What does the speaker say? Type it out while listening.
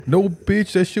No,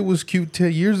 bitch, that shit was cute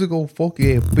 10 years ago. Fuck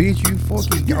yeah, bitch, you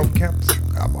fucking young cap.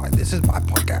 This is my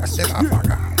podcast.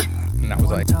 And I was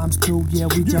like, 1 times 2, yeah,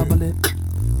 we double it.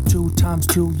 2 times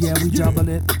 2, yeah, we double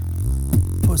it.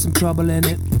 Put some trouble in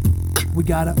it. We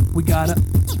gotta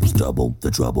double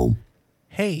the trouble.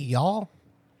 Hey, y'all.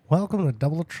 Welcome to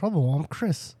Double the Trouble. I'm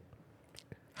Chris.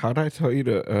 how'd I tell you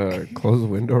to close the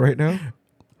window right now?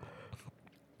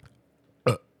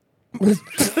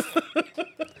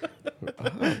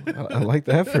 I like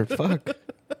the effort. Fuck.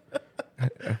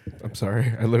 I'm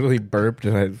sorry. I literally burped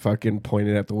and I fucking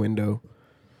pointed at the window.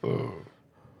 There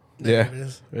Yeah. it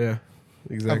is. Yeah.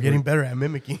 Exactly. I'm getting better at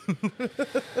mimicking.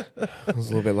 It was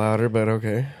a little bit louder, but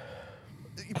okay.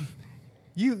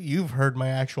 You've heard my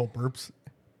actual burps.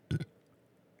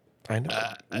 I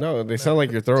know. No, they sound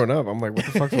like you're throwing up. I'm like, what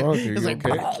the fuck's wrong with you? It's You like,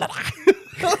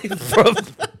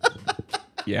 okay?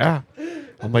 Yeah.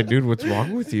 I'm like, dude, what's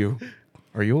wrong with you?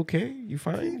 Are you okay? You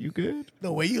fine? You good?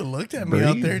 the way you looked at me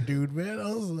out Breathe. there, dude, man,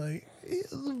 I was like, it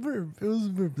was a burp. It was a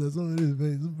burp. That's all it is,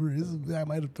 man. It's a burp. I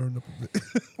might have thrown up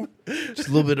a bit. Just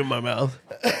a little bit in my mouth.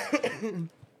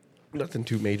 Nothing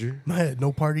too major.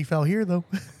 No party foul here, though.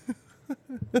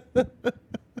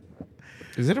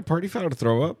 Is it a party foul to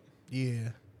throw up? Yeah.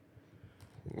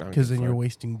 No, Because then fuck. you're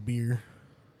wasting beer.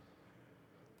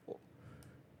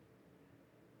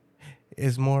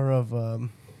 It's more of,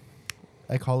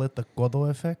 I call it the Godo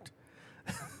effect.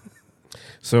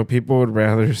 So people would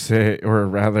rather say, or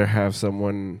rather have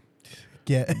someone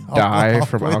Get die alcohol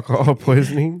from poisoning. alcohol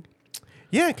poisoning?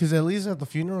 Yeah, because at least at the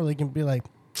funeral, they can be like,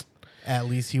 at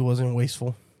least he wasn't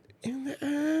wasteful. In the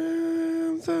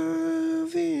arms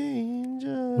of the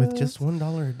angel. With just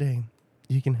 $1 a day,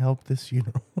 you can help this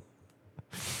funeral.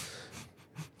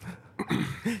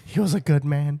 He was a good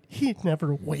man. He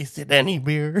never wasted any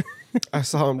beer. I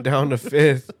saw him down to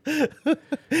fifth.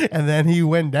 And then he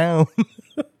went down.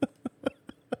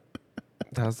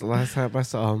 That was the last time I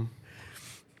saw him.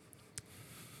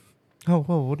 Oh,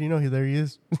 whoa, what do you know? There he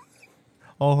is.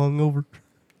 All hungover.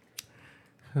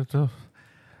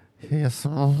 Yes,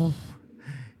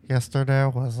 yesterday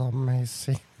was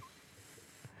amazing.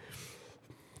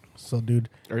 So, dude,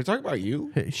 Are you talking about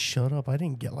you? hey, shut up. I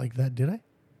didn't get like that, did I?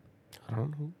 I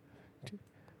don't know.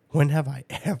 When have I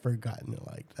ever gotten it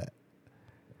like that?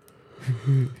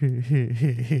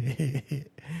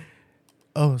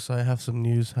 Oh, so I have some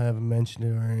news. I haven't mentioned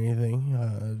it or anything.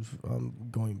 I'm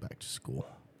going back to school.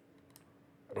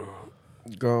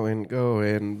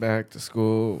 Going back to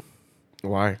school.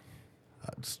 Why?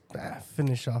 Just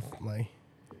finish off my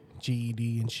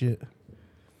GED and shit.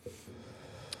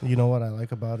 You know what I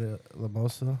like about it the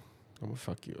most, though? I'm gonna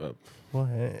fuck you up.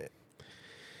 What?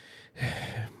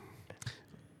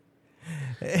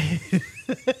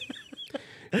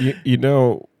 You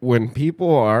know, when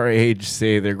people our age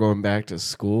say they're going back to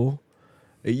school,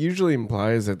 it usually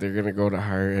implies that they're gonna go to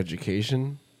higher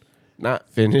education, not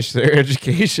finish their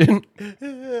education.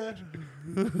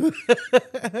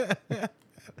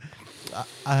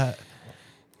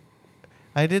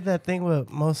 I did that thing what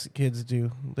most kids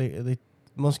do.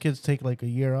 Most kids take like a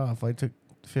year off. I took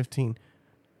 15.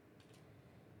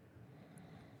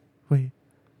 Wait.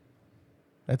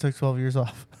 I took 12 years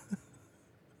off.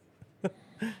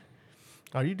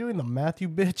 Are you doing the math, you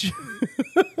bitch?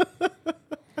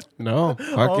 No,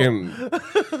 fucking.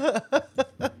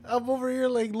 I'm over here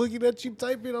like looking at you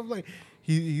typing. I'm like,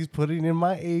 he's putting in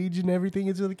my age and everything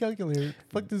into the calculator.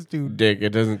 Fuck this dude. Dick,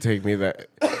 it doesn't take me that.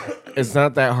 It's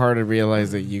not that hard to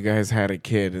realize that you guys had a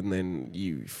kid and then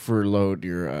you furloughed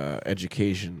your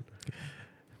education.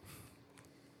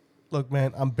 Look,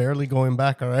 man, I'm barely going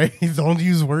back, all right? Don't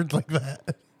use words like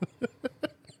that.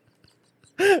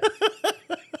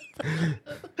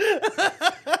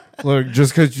 Look,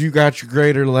 just because you got your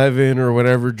grade 11 or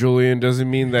whatever, Julian, doesn't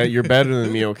mean that you're better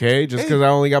than me, okay? Just because I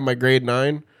only got my grade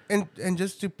 9. And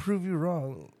just to prove you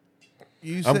wrong,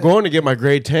 I'm going to get my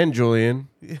grade 10, Julian.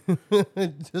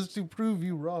 just to prove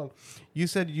you wrong, you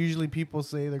said usually people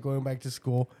say they're going back to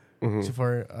school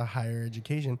for a higher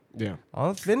education. Yeah.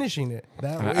 I'm finishing it.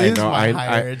 That I is know, my I-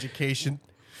 higher I- education.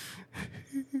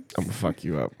 I'm going to fuck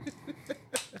you up.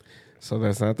 So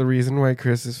that's not the reason why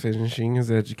Chris is finishing his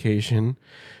education.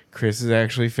 Chris is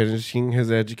actually finishing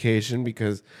his education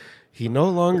because he no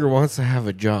longer wants to have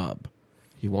a job.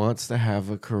 He wants to have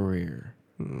a career.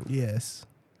 Yes,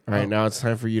 All right, now it's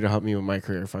time for you to help me with my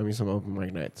career. Find me some open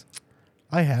mic nights.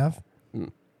 I have.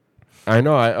 I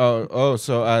know.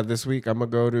 So this week I'm gonna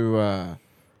go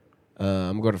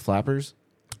to Flappers.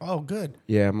 Oh, good.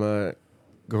 Yeah, I'm gonna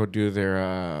go do their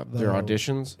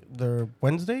auditions. They're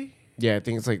Wednesday. Yeah, I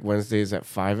think it's like Wednesdays at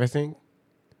 5. I think.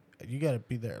 You gotta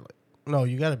be there like No,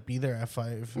 you gotta be there at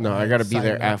 5. No, I got to be Sign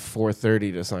there up. at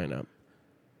 4:30 to sign up.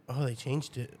 Oh, they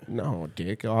changed it. No,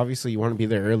 dick. Obviously, you want to be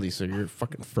there early, so you're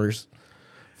fucking first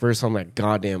on that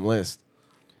goddamn list.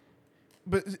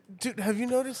 But dude, have you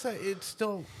noticed that it's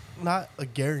still not a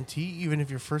guarantee, even if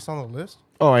you're first on the list?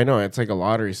 Oh, I know. It's like a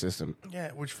lottery system.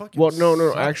 Yeah, which fucking. Well, no.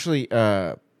 sucks. Actually,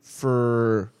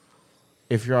 for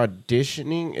if you're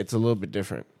auditioning, it's a little bit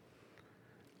different.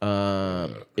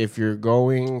 If you're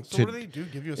going So to, what do they do?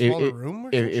 Give you a smaller room? Or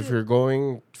if you're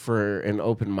going for an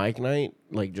open mic night,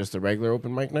 like just a regular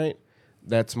open mic night,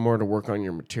 that's more to work on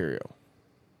your material.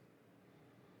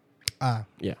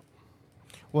 Yeah,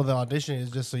 well, the audition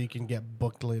is just so you can get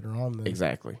booked later on. Then.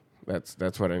 exactly.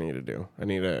 That's what I need to do. I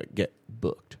need to get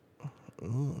booked.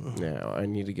 Yeah, I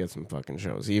need to get some fucking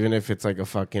shows, even if it's like a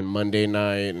fucking Monday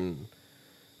night, and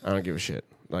I don't give a shit.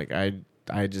 Like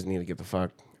I just need to get the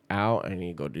fuck out. I need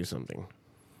to go do something.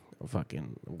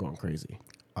 I'm going crazy.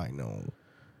 I know.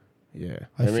 Yeah,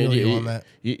 I feel you on that.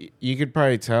 You could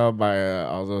probably tell by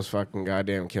all those fucking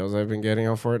goddamn kills I've been getting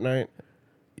on Fortnite.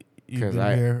 You've 'Cause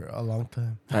been here a long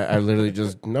time. I literally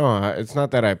just it's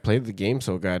not that I played the game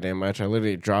so goddamn much. I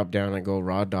literally drop down and go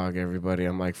raw dog everybody.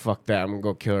 I'm like, fuck that. I'm gonna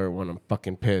go kill her when I'm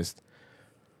fucking pissed.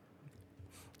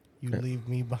 You leave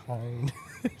me behind.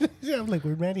 I'm like,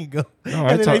 where'd Manny go? No,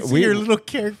 and then I see your little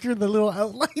character, the little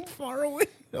outline far away.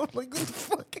 I'm like, what the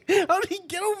fuck? How did he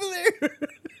get over there?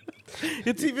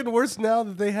 It's even worse now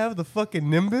that they have the fucking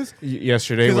Nimbus.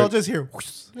 Yesterday, Because I'll just hear,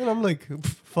 whoosh, and I'm like,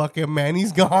 fucking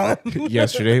Manny's gone.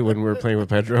 yesterday when we were playing with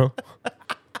Pedro,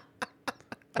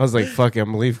 I was like, fuck it, I'm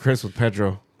gonna leave Chris with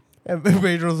Pedro. And then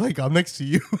Pedro's like, I'm next to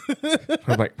you.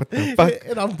 I'm like, what the fuck?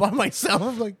 And I'm by myself.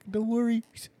 I'm like, don't worry.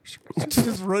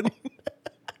 Just running.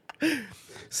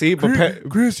 See, but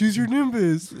Chris, use your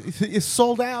Nimbus. It's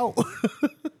sold out.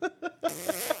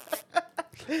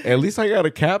 at least I got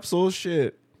a capsule.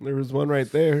 Shit, there was one right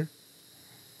there.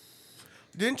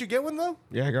 Didn't you get one though?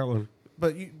 Yeah, I got one.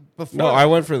 But you before. No, I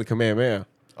went for the Kamehameha.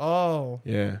 Oh.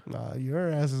 Yeah. Nah, your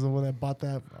ass is the one that bought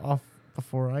that off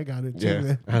before I got it too. Yeah,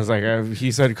 man. I was like,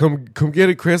 he said, "Come get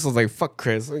it, Chris." I was like, "Fuck,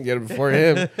 Chris, I'm gonna get it before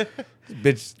him."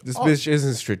 This bitch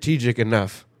isn't strategic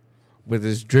enough with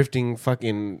his drifting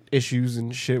fucking issues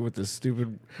and shit with this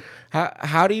stupid.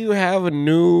 How do you have a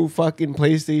new fucking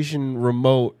PlayStation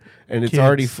remote and it's Kids.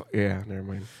 already? Yeah, never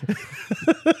mind.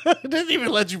 It didn't even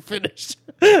let you finish.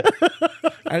 I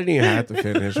didn't even have to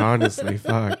finish. Honestly,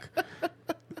 fuck.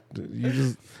 You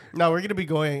just. No, we're gonna be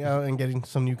going out and getting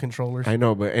some new controllers. I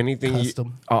know, but anything.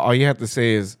 Custom. All you have to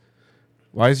say is,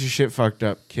 "Why is your shit fucked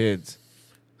up, kids?"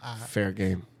 Fair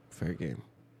game. Fair game.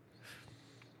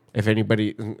 If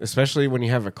anybody, especially when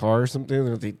you have a car or something,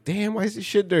 they'll say, "Damn, why is this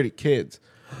shit dirty?" Kids.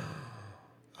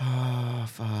 Oh,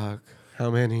 fuck. How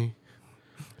many?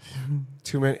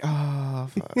 Too many. Oh,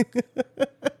 fuck.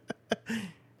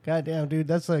 Goddamn, dude,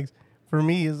 that's like for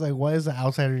me. It's like, why is the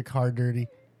outside of your car dirty?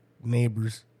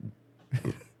 Neighbors.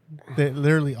 They,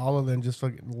 literally, all of them just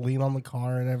fucking lean on the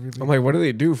car and everything. I'm like, what do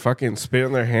they do? Fucking spit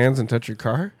in their hands and touch your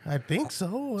car? I think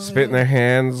so. Spit in their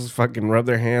hands, fucking rub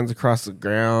their hands across the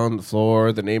ground, the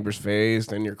floor, the neighbor's face,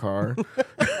 then your car.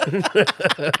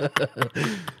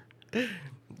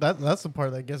 That's the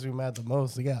part that gets me mad the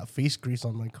most. They got face grease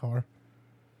on my car.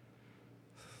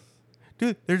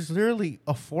 Dude, there's literally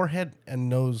a forehead and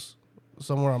nose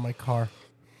somewhere on my car.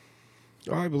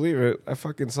 Oh, I believe it. I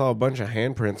fucking saw a bunch of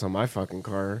handprints on my fucking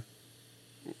car.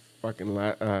 Fucking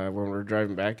when we were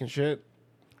driving back and shit.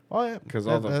 Oh yeah, 'Cause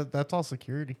all that's all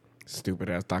security. Stupid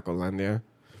ass Tacolandia.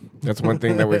 That's one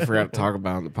thing that we forgot to talk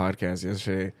about on the podcast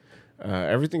yesterday.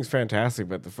 Everything's fantastic,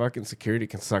 but the fucking security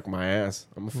can suck my ass.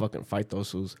 I'm gonna fucking fight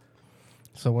those fools.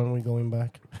 So when are we going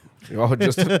back? Oh,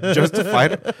 just to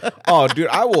fight 'em? Oh, dude,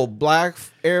 I will Black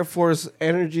Air Force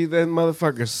energy them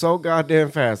motherfuckers so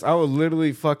goddamn fast. I will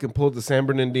literally fucking pull the San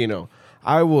Bernardino.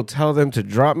 I will tell them to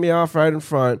drop me off right in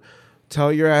front.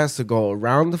 Tell your ass to go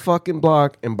around the fucking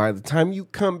block, and by the time you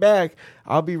come back,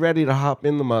 I'll be ready to hop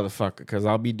in the motherfucker because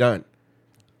I'll be done.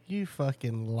 You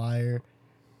fucking liar.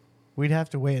 We'd have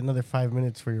to wait another 5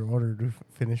 minutes for your order to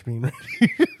finish being ready.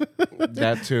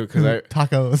 That too, because I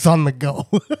Tacos on the go.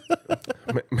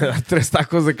 me da 3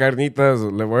 tacos de carnitas.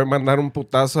 Le voy a mandar un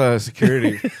putazo a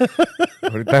security.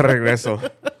 Ahorita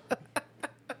regreso.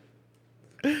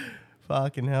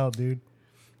 Fucking hell, dude.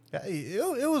 Yeah,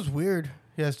 it was weird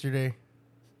yesterday.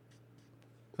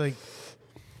 Like,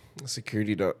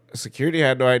 Security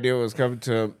had no idea what was coming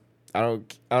to him. I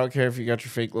don't care if you got your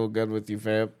fake little gun with you,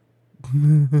 fam.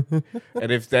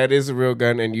 And if that is a real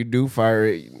gun and you do fire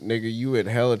it, nigga, you in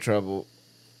hella trouble.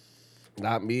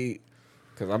 Not me,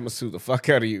 because I'm going to sue the fuck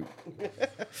out of you.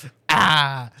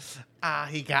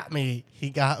 He got me. He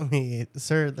got me.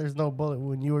 Sir, there's no bullet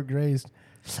when you were grazed.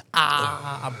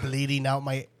 I'm bleeding out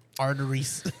my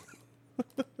arteries.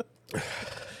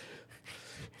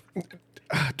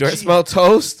 Do I smell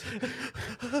toast?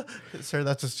 Sir,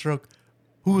 that's a stroke.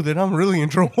 Ooh, then I'm really in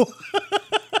trouble.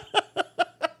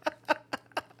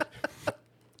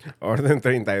 Orden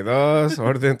 32,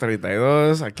 Orden 32.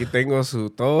 Aquí tengo su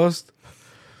toast.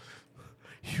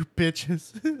 You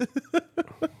bitches.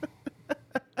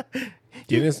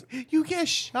 ¿Tienes? You get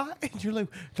shot and you're like,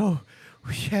 no,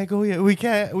 we can't go yet. We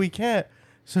can't.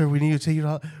 Sir, we need to take you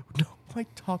out. No, my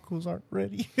tacos aren't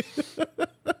ready.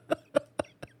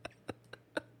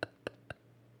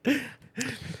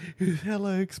 It's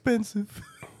hella expensive.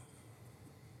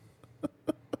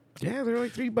 Yeah, they're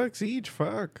like $3 each.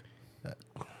 Fuck.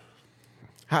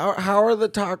 How are the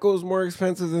tacos more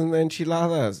expensive than the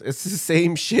enchiladas? It's the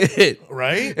same shit.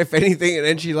 Right? If anything, an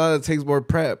enchilada takes more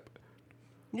prep.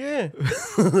 Yeah.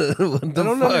 What the I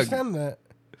don't fuck? understand that.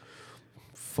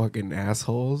 Fucking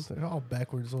assholes. They're all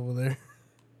backwards over there.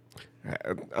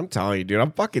 I'm telling you, dude,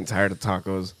 I'm fucking tired of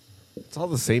tacos. It's all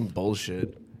the same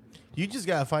bullshit. You just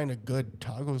gotta find a good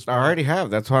taco I spot. already have.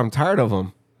 That's why I'm tired of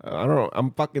them. I don't know.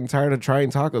 I'm fucking tired of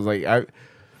trying tacos. Like,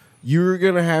 you're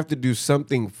gonna have to do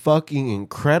something fucking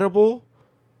incredible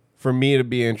for me to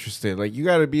be interested. Like, you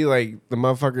gotta be like the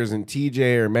motherfuckers in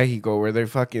TJ or Mexico where they're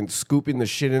fucking scooping the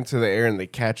shit into the air and they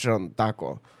catch it on the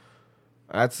taco.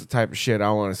 That's the type of shit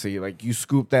I want to see. Like, you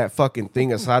scoop that fucking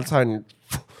thing of salsa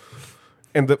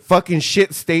and the fucking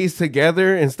shit stays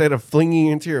together instead of flinging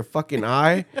into your fucking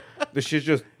eye. The shit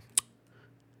just...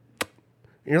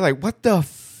 And you're like, what the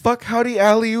fuck? How do you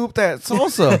alley-oop that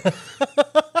salsa?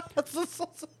 That's the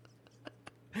salsa.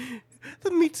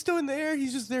 The meat's still in the air.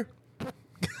 He's just there.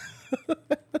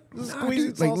 Nah,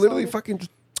 Squeezing dude, like salsa literally on it. fucking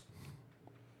just...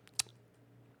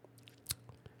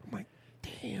 I'm like,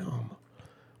 damn.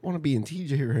 I want to be in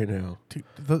TJ right now. Dude,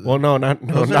 Well, no, not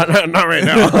right now. Not right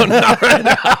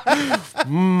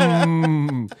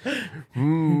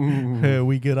now.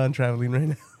 we good on traveling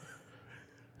right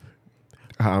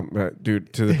now.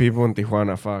 Dude, to the people in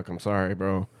Tijuana, fuck, I'm sorry,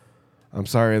 bro. I'm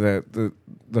sorry that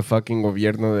the fucking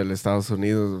gobierno del Estados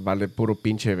Unidos vale puro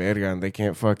pinche verga and they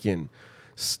can't fucking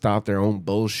stop their own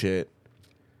bullshit.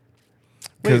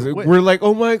 Because Wait. we're like,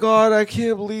 oh my God, I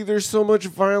can't believe there's so much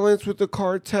violence with the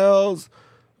cartels.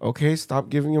 Okay, stop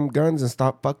giving them guns and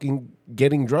stop fucking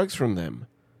getting drugs from them.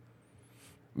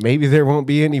 Maybe there won't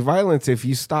be any violence if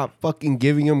you stop fucking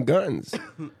giving them guns.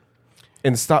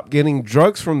 And stop getting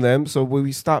drugs from them so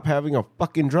we stop having a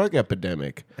fucking drug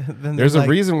epidemic. Then There's they're a like,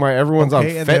 reason why everyone's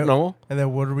okay, on fentanyl. And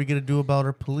then what are we going to do about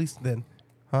our police then?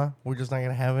 Huh? We're just not going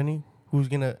to have any? Who's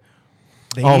going to...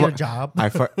 They need a job.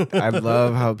 I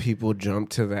love how people jump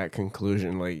to that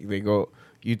conclusion. Like, they go...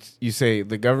 You say,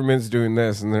 the government's doing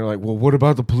this, and they're like, well, what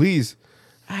about the police?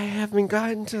 I haven't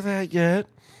gotten to that yet.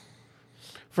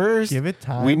 First, Give it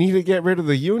time. we need to get rid of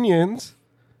the unions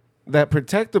that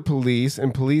protect the police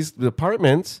and police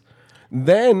departments.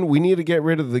 Then we need to get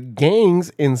rid of the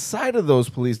gangs inside of those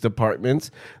police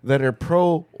departments that are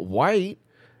pro-white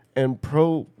and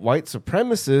pro-white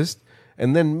supremacist.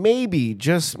 And then maybe,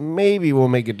 just maybe, we'll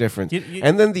make a difference.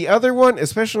 And then the other one,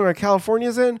 especially where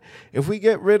California's in, if we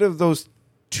get rid of those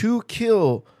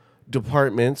 2-kill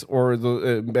departments, or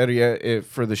the better yet,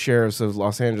 for the sheriffs of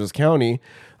Los Angeles County,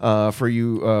 for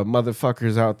you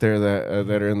motherfuckers out there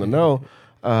that are in the know,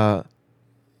 a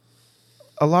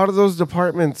lot of those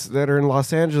departments that are in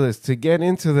Los Angeles, to get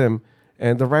into them,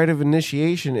 and the right of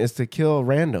initiation is to kill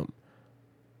random.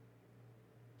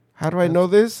 How do I know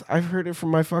this? I've heard it from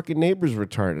my fucking neighbor's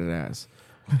retarded ass.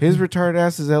 His retarded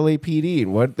ass is LAPD,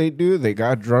 and what they do, they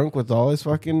got drunk with all his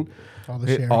fucking,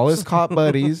 all his cop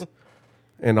buddies,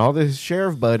 and all his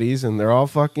sheriff buddies, and they're all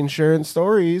fucking sharing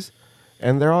stories,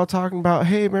 and they're all talking about,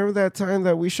 hey, remember that time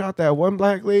that we shot that one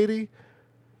black lady?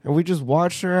 And we just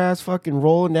watched her ass fucking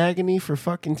roll in agony for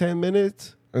fucking 10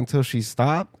 minutes until she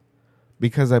stopped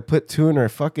because I put 2 in her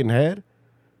fucking head.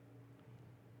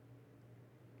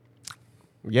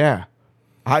 Yeah.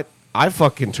 I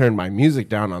fucking turned my music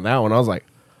down on that one. I was like,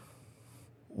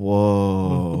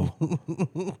 whoa.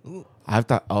 I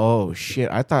thought, oh shit.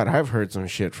 I thought I've heard some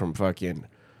shit from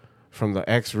the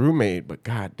ex-roommate, but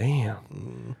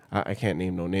goddamn. I can't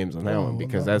name no names on that one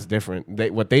because that's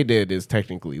different. What they did is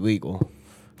technically legal.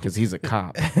 Because he's a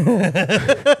cop.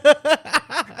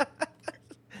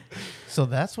 So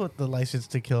that's what the license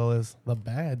to kill is, the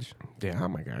badge. Yeah,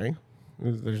 my guy.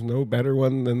 There's no better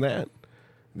one than that.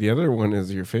 The other one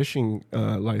is your fishing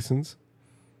license.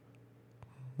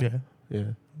 Yeah.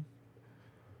 Yeah.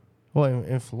 Well,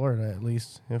 in Florida, at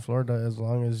least. In Florida, as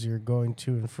long as you're going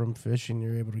to and from fishing,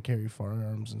 you're able to carry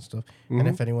firearms and stuff. And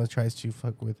if anyone tries to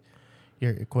fuck with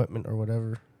your equipment or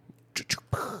whatever.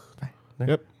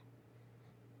 Yep.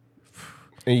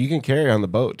 And you can carry on the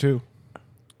boat, too.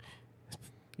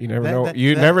 You never know.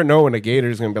 You never know when a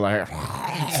gator's going to be like...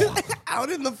 Out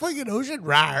in the fucking ocean.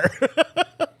 Rawr.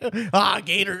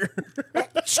 Gator.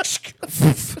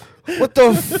 What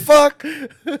the fuck?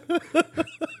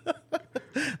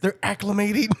 They're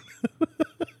acclimating.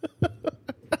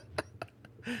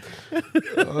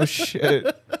 Oh,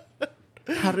 shit.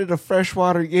 How did a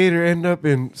freshwater gator end up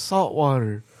in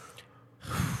saltwater?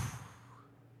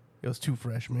 It was too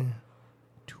fresh, man.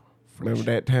 Too fresh. Remember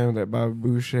that time that Bobby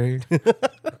Boucher?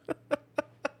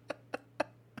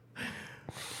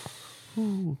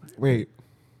 Wait.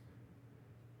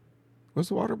 Was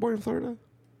the water boy in Florida?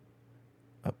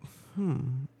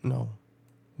 No.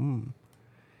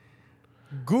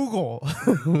 Google.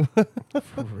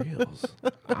 For reals.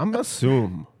 I'm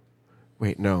assume.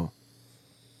 Wait, no.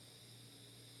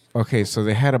 Okay, so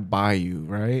they had a bayou,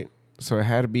 right? So it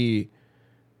had to be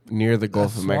near the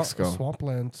Gulf of Mexico.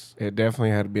 Swamplands. It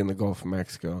definitely had to be in the Gulf of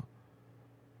Mexico.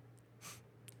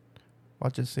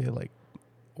 I'll just say like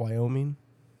Wyoming.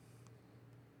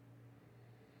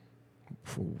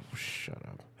 Oh, shut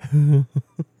up.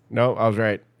 No, I was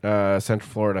right. Central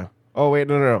Florida. Oh, wait,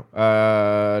 no.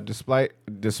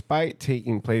 Despite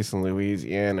taking place in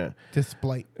Louisiana.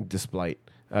 Despite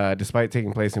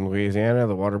taking place in Louisiana,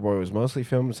 The Waterboy was mostly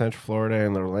filmed in Central Florida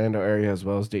and the Orlando area, as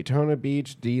well as Daytona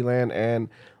Beach, D-Land, and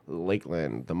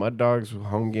Lakeland. The Mud Dogs'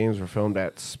 home games were filmed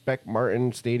at Spec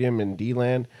Martin Stadium in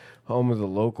D-Land, home of the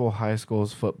local high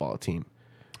school's football team.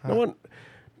 No one...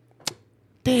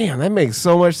 Damn, that makes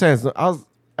so much sense. I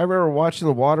remember watching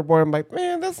The Waterboy. I'm like,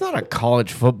 man, that's not a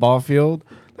college football field.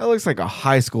 That looks like a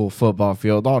high school football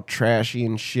field, all trashy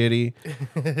and shitty.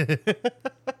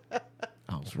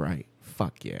 I was right.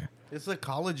 Fuck yeah. It's the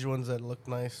college ones that look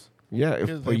nice. Yeah,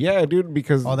 yeah, dude.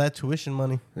 Because all that tuition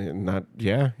money. Even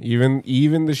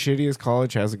the shittiest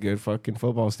college has a good fucking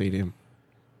football stadium.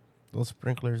 Those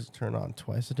sprinklers turn on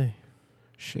twice a day.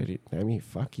 Shitty. I mean,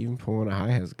 fuck. Even Pomona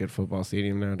High has a good football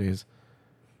stadium nowadays.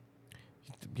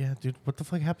 Yeah, dude. What the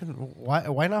fuck happened?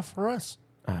 Why not for us?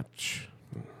 All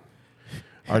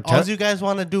you guys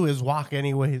want to do is walk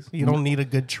anyways. You don't need a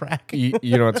good track. You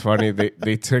know what's funny?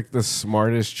 They took the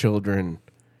smartest children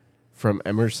from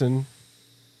Emerson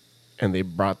and they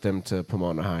brought them to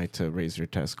Pomona High to raise their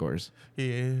test scores.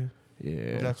 Yeah.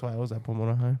 That's why I was at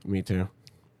Pomona High. Me too.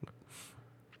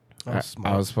 I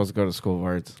was supposed to go to School of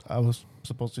Arts. I was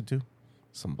supposed to too.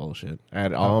 Some bullshit. I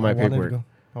had all my paperwork.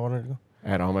 I wanted to go. I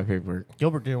had all my paperwork.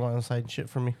 Gilbert didn't want to sign shit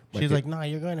for me. She's like, "Nah,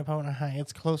 you're going to Pomona High.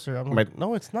 It's closer." I'm like,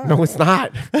 "No, it's not. No, it's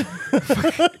not."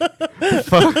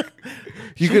 Fuck.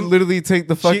 You could literally take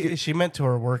the fucking... She meant to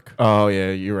her work. Oh,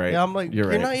 yeah, you're right. Yeah, I'm like,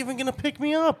 you're not even going to pick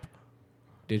me up.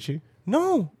 Did she?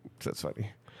 No. That's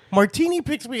funny. Martini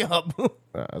picks me up.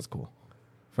 That's cool.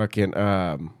 Fucking,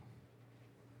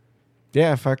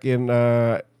 yeah, fucking,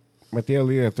 Mateo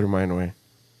Lea threw mine away.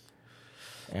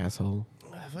 Asshole.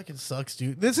 That fucking sucks,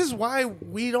 dude. This is why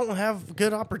we don't have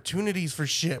good opportunities for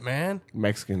shit, man.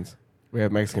 Mexicans. We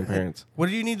have Mexican parents. What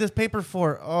do you need this paper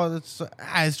for? Oh, it's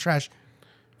trash.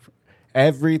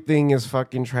 Everything is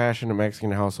fucking trash in a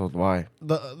Mexican household. Why?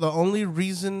 The only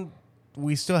reason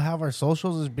we still have our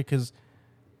socials is because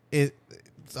it's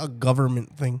a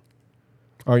government thing.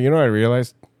 Oh, you know what I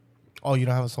realized? Oh, you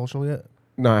don't have a social yet?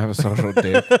 No, I have a social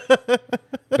dick.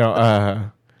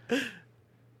 No,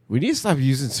 we need to stop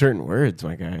using certain words,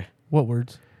 my guy. What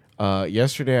words?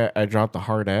 Yesterday I dropped the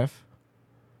hard F.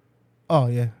 Oh,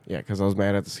 yeah. Yeah, because I was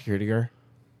mad at the security guard.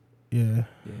 Yeah.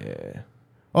 Yeah.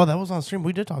 Oh, that was on stream.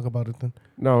 We did talk about it then.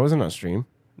 No, it wasn't on stream.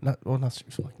 Not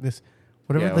stream. Like this.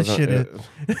 Whatever this shit is.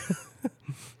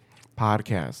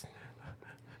 Podcast.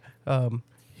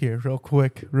 Here, real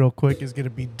quick is going to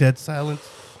be dead silence.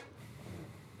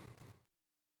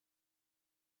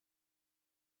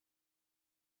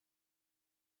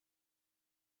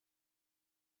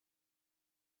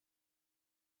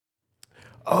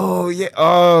 Oh, yeah.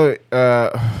 Oh,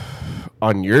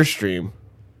 on your stream.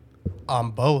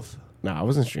 On both. No, I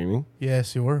wasn't streaming.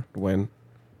 Yes, you were. When?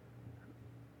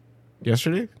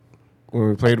 Yesterday? When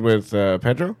we played with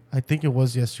Pedro? I think it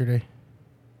was yesterday.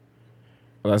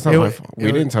 Well, that's not my fault.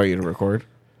 We didn't tell you to record.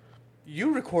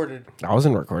 You recorded. I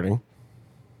wasn't recording.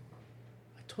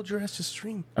 I told your ass to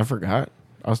stream. I forgot.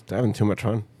 I was having too much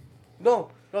fun. No,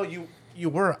 you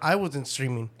were. I wasn't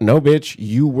streaming. No, bitch.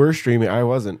 You were streaming. I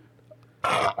wasn't.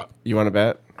 You want to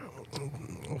bet?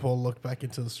 We'll look back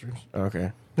into the streams.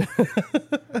 Okay.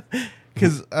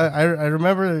 Because I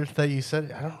remember that you said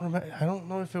it. I don't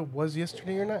know if it was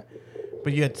yesterday or not,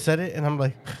 but you had said it, and I'm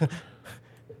like,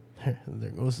 there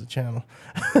goes the channel.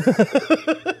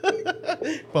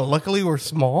 But luckily we're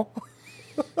small,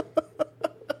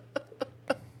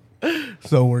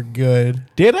 so we're good.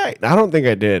 Did I? I don't think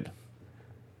I did.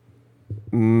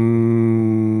 No,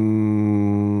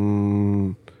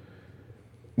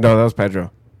 that was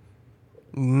Pedro.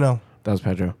 No, That was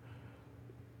Pedro.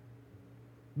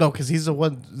 no, because he's the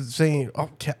one saying, "Oh,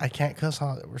 I can't cuss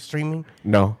how we're streaming."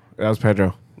 No, that was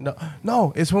Pedro.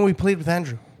 No, it's when we played with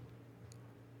Andrew.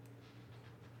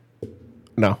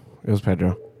 No, it was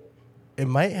Pedro. It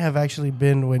might have actually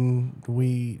been when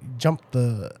we jumped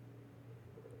the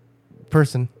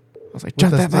person. I was like, With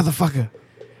jump the that stick. motherfucker.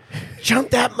 Jump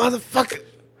that motherfucker.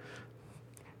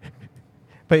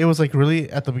 But it was like really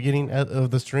at the beginning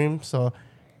of the stream, so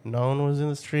no one was in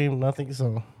the stream, nothing,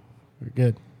 so we're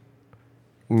good.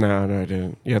 No, I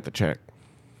didn't. You have to check.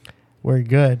 We're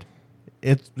good.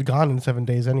 It's gone in 7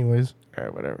 days anyways. All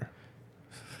right, whatever.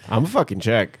 I'm a fucking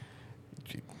check.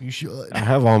 You should. I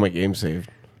have all my games saved.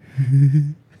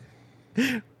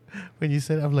 When you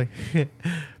said it, I'm like,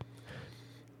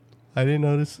 I didn't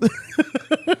notice.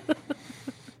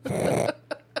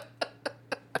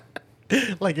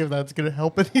 Like if that's going to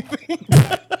help anything.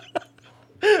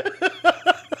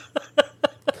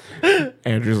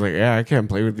 Andrew's like, yeah, I can't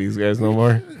play with these guys no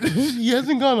more. He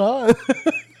hasn't gone on.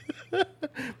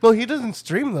 No, he doesn't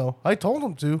stream though. I told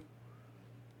him to.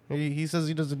 He says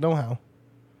he doesn't know how.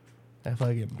 That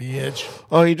fucking bitch.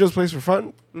 Oh, he just plays for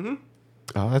fun? Mm-hmm.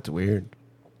 Oh, that's weird.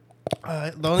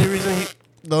 The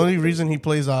only reason he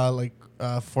plays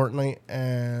Fortnite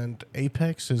and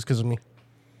Apex is because of me.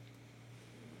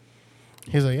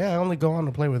 He's like, yeah, I only go on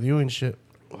to play with you and shit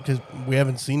because we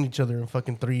haven't seen each other in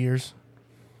fucking 3 years.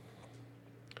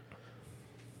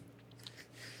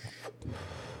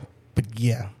 But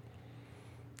yeah,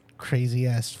 crazy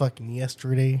ass fucking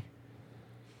yesterday.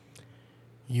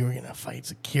 You were gonna fight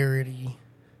security.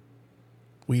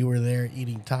 We were there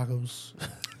eating tacos.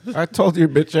 I told your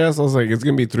bitch ass, I was like, it's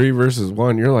going to be 3 versus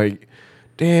 1. You're like,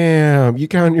 damn, you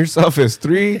count yourself as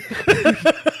 3?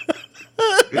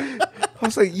 I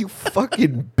was like, you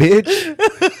fucking bitch.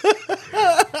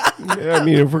 Yeah, I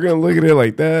mean, if we're going to look at it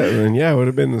like that, then yeah, it would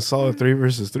have been a solid 3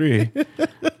 versus 3.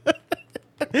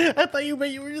 I thought you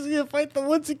meant you were just gonna fight the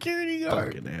one security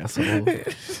guard. Fucking asshole.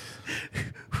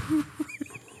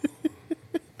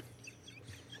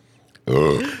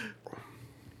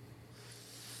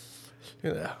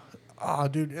 Yeah. Oh,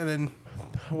 dude. And then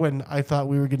when I thought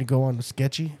we were going to go on to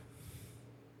Sketchy.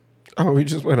 Oh, we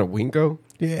just went a Winko?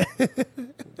 Yeah.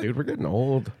 Dude, we're getting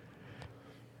old.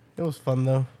 It was fun,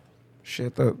 though.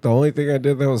 Shit, the only thing I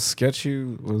did that was sketchy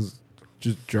was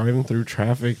just driving through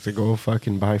traffic to go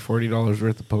fucking buy $40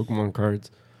 worth of Pokemon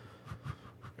cards.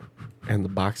 And the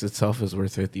box itself is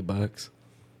worth $50.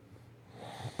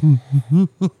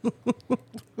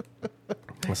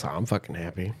 So I'm fucking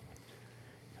happy.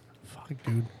 Fuck,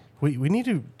 dude. We need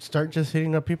to start just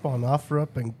hitting up people on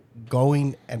OfferUp and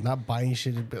going and not buying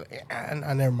shit and be like,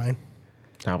 never mind.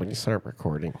 Now we need to start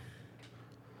recording.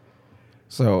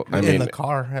 So, I In mean, the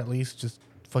car, at least, just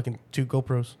fucking 2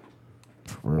 GoPros.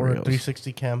 for Or a reals.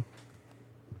 360 cam.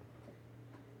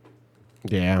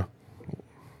 Yeah.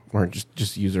 Or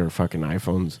just use our fucking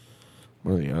iPhones.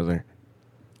 One or the other.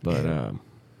 But,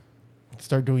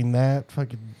 Start doing that.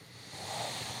 Fucking.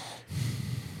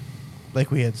 Like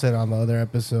we had said on the other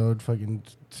episode, fucking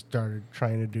started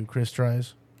trying to do Chris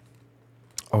tries.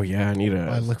 oh yeah, I need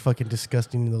I a... look fucking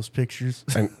disgusting in those pictures.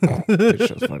 This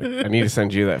show's funny. I need to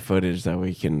send you that footage that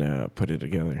we can put it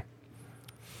together.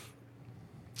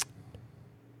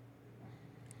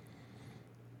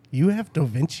 You have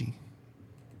DaVinci.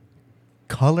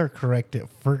 Color correct it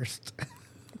first.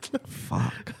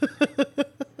 Fuck.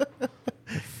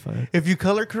 If you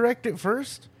color correct it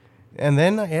first and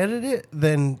then edit it,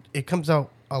 then it comes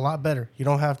out a lot better. You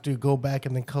don't have to go back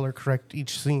and then color correct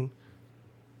each scene.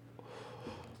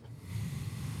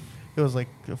 It was like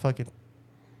a fucking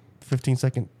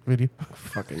 15-second video.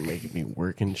 Fucking making me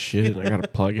work and shit. I gotta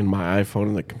plug in my iPhone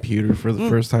in the computer for the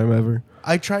first time ever.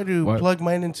 I tried to What? plug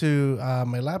mine into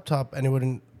my laptop and it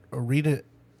wouldn't read it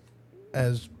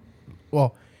as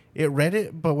well. It read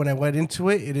it, but when I went into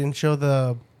it, it didn't show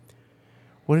the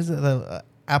what is it? The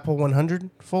Apple 100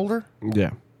 folder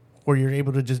Yeah. where you're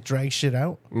able to just drag shit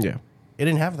out. Yeah. It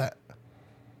didn't have that,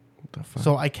 What the fuck?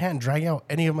 so I can't drag out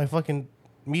any of my fucking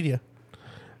media.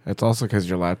 It's also because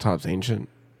your laptop's ancient.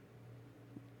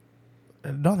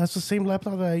 No, that's the same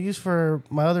laptop that I used for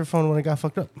my other phone when it got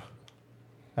fucked up.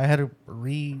 I had to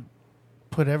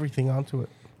put everything onto it.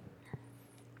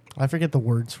 I forget the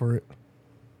words for it.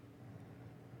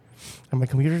 And my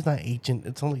computer's not ancient.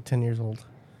 It's only 10 years old.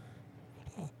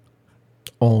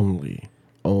 Only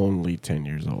 10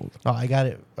 years old. Oh, I got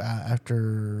it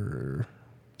after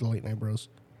the Late Night Bros.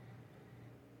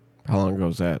 How long ago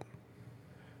was that?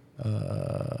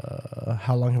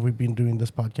 How long have we been doing this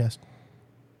podcast?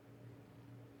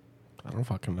 I don't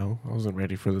fucking know. I wasn't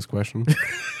ready for this question.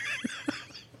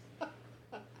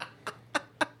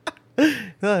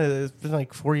 No, it's been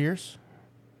like 4 years.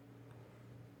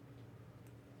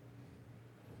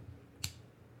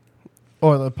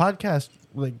 Or the podcast,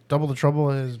 like Double the Trouble,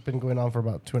 has been going on for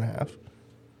about 2.5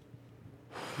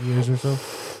 years or so.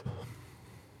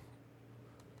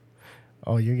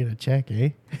 Oh, you're gonna check, eh?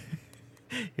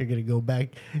 You're gonna go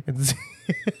back and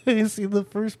see the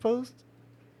first post.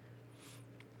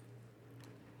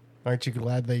 Aren't you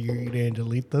glad that you're gonna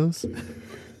delete those?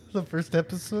 The first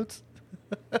episodes?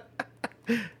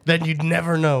 Then you'd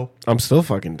never know. I'm still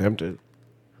fucking tempted.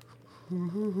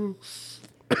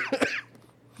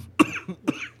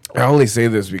 I only say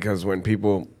this because when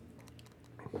people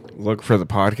look for the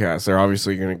podcast, they're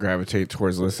obviously going to gravitate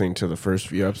towards listening to the first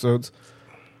few episodes.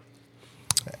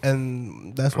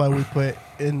 And that's why we put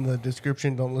in the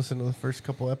description, don't listen to the first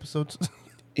couple episodes.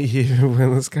 Even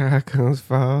when the sky comes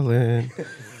falling.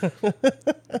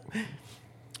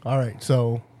 All right,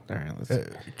 so All right, let's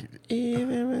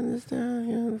even when the sky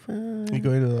comes falling. you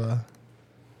go to the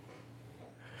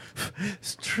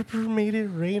stripper made it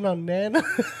rain on Nana.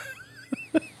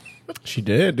 She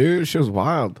did, dude. She was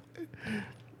wild.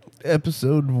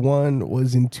 Episode 1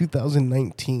 was in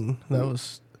 2019. That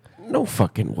was, No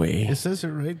fucking way. it says it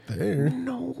right there.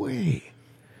 No way.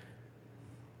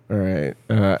 All right.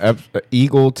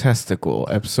 Eagle Testicle,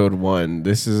 episode 1.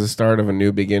 This is the start of a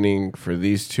new beginning for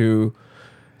these two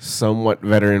somewhat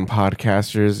veteran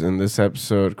podcasters. In this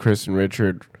episode, Chris and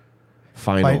Richard,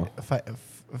 final.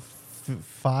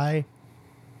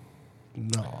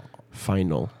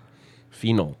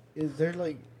 Final. Is there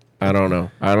like... I don't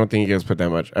know. I don't think you guys put that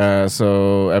much.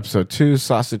 So episode 2,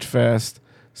 Sausage Fest.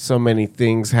 So many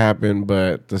things happen,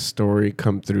 but the story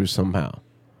come through somehow.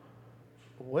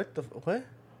 What?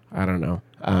 I don't know.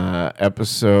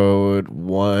 Episode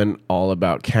 1, all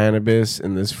about cannabis.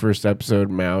 In this first episode,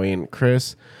 Maui and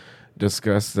Chris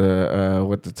discuss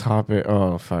what the topic.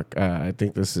 Oh fuck! I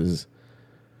think this is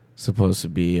supposed to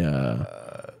be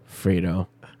Fredo.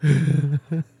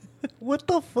 What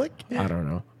the fuck? I don't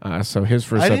know. So his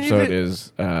first episode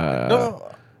is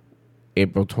No.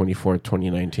 April 24th,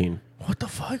 2019. What the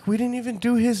fuck? We didn't even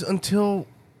do his until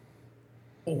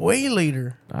way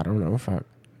later. I don't know. Fuck.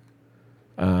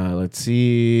 Let's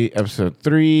see. Episode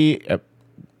 3.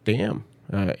 April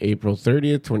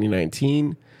 30th,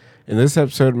 2019. In this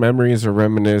episode, memories are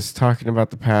reminisced. Talking about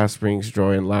the past brings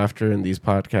joy and laughter in these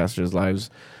podcasters'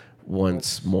 lives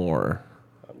once more.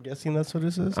 I'm guessing that's what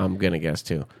this is. I'm going to guess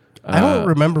too. I don't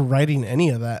remember writing any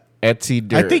of that. Etsy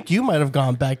Dirt. I think you might have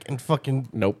gone back and fucking...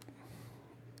 Nope.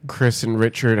 Chris and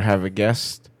Richard have a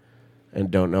guest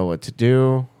and don't know what to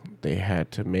do. They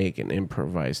had to make an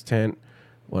improvised tent.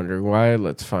 Wondering why?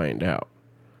 Let's find out.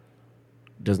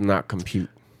 Does not compute.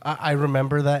 I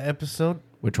remember that episode.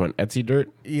 Which one? Etsy Dirt?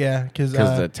 Yeah, because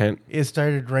the tent. it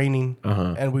started raining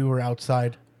and we were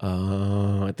outside.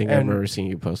 I think I remember seeing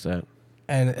you post that.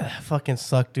 And it fucking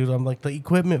sucked, dude. I'm like, the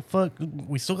equipment, fuck.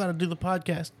 We still got to do the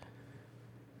podcast.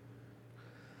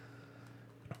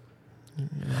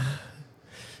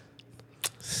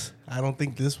 I don't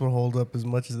think this will hold up as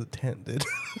much as the tent did.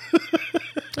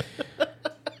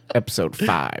 Episode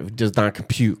 5 does not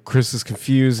compute. Chris is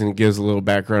confused and gives a little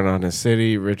background on his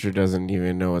city. Richard doesn't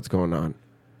even know what's going on.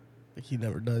 He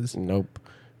never does. Nope.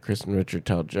 Chris and Richard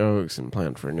tell jokes and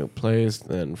plan for a new place.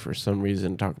 Then, for some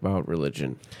reason, talk about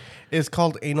religion. It's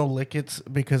called Anal Lickets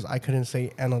because I couldn't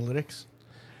say analytics.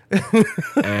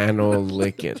 Anal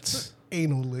Lickets.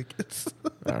 Anal Lickets.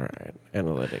 All right.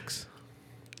 Analytics.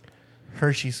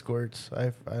 Hershey squirts.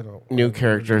 I don't. New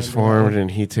characters formed,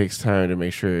 and he takes time to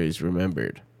make sure he's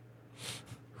remembered.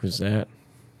 Who's that?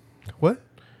 What?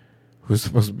 Who's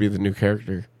supposed to be the new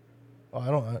character? Oh,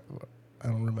 I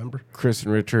don't remember. Chris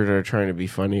and Richard are trying to be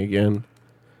funny again.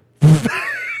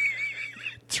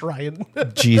 Trying.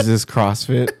 Jesus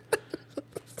CrossFit.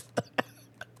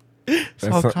 It's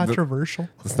all controversial.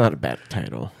 That's not a bad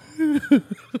title.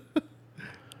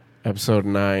 Episode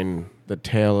 9, The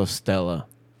Tale of Stella.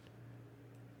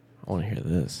 I want to hear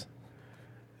this.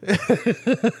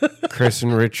 Chris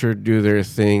and Richard do their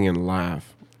thing and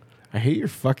laugh. I hate your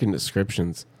fucking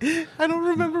descriptions. I don't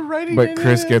remember writing But it.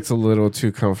 Chris gets a little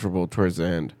too comfortable towards the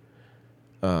end.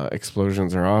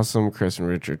 Explosions are awesome. Chris and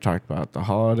Richard talked about the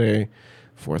holiday.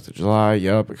 4th of July.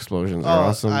 Yup, explosions are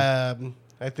awesome.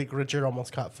 I think Richard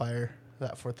almost caught fire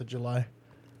that 4th of July.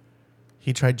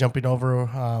 He tried jumping over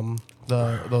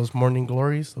those morning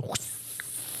glories.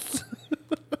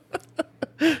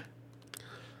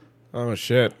 Oh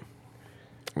shit!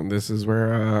 And this is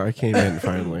where I came in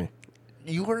finally.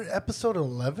 You were episode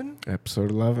 11? Episode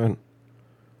 11.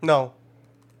 No.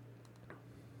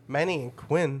 Manny and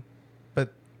Quinn.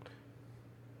 But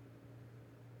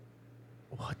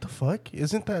what the fuck?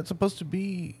 Isn't that supposed to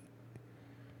be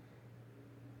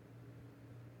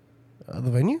the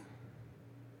venue?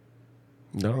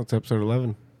 No, it's episode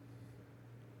 11.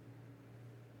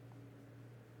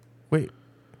 Wait.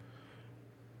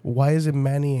 Why is it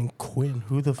Manny and Quinn?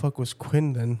 Who the fuck was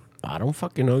Quinn then? I don't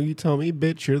fucking know. You tell me,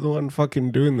 bitch. You're the one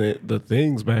fucking doing the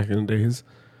things back in the days.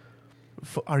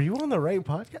 Are you on the right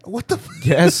podcast? What the fuck?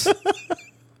 Yes.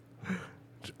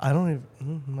 I don't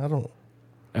even...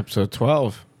 Episode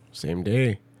 12. Same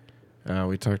day.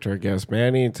 We talked to our guest,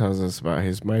 Manny. He tells us about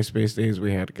his MySpace days.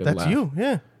 We had a good laugh. That's you,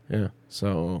 yeah. Yeah.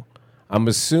 So I'm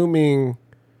assuming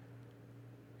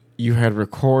you had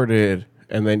recorded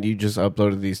and then you just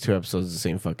uploaded these 2 episodes the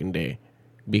same fucking day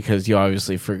because you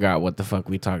obviously forgot what the fuck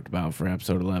we talked about for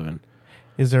episode 11.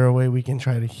 Is there a way we can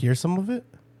try to hear some of it?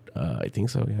 I think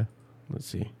so, yeah. Let's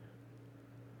see.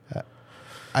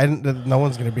 No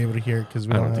one's going to be able to hear it because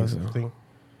we don't have the thing.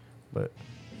 But,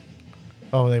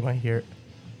 they might hear it.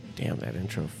 Damn, that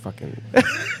intro fucking...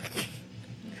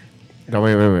 No,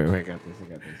 wait. I got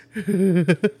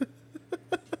this.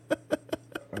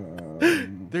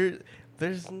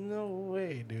 There's no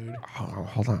way, dude. Oh,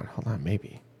 hold on.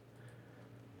 Maybe.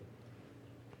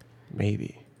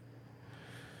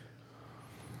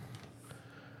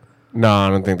 No, I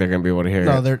don't think they're going to be able to hear it.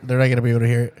 No, they're not going to be able to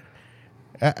hear it.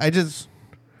 I just...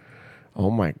 Oh,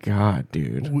 my God,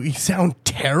 dude. We sound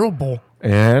terrible.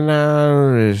 And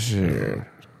now this shit.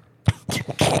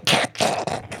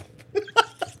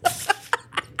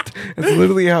 That's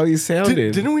literally how he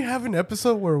sounded. Didn't we have an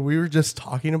episode where we were just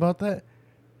talking about that?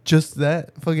 Just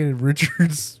that? Fucking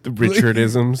Richard's... The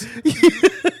Richardisms.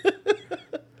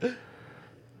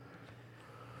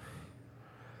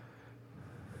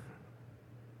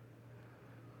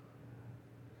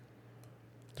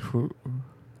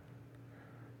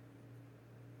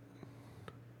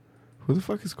 Who the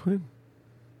fuck is Quinn?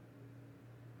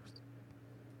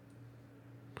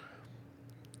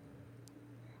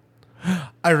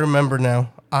 I remember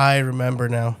now.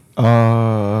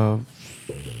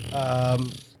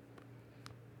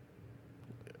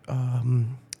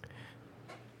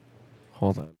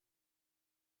 Hold on.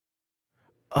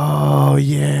 Oh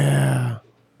yeah.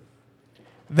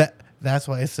 That's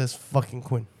why it says fucking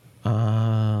Quinn.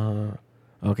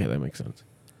 Okay, that makes sense.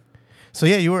 So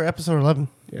yeah, you were episode 11.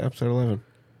 Yeah, episode 11.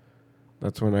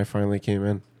 That's when I finally came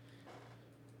in.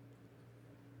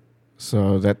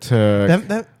 So that took...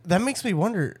 That makes me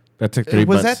wonder. That took 3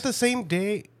 Was months. that the same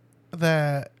day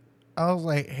that I was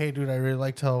like, hey, dude, I really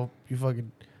liked how you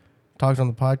fucking talked on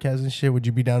the podcast and shit. Would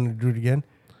you be down to do it again?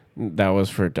 That was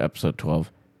for episode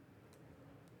 12.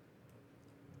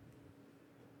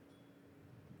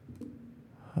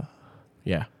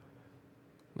 Yeah.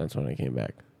 That's when I came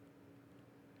back.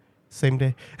 Same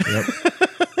day. Yep.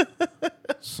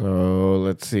 So,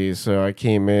 let's see. So, I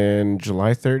came in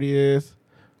July 30th,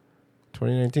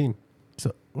 2019.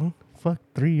 So, fuck,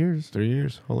 3 years. 3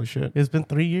 years. Holy shit. It's been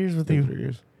 3 years with you. 3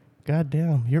 years. God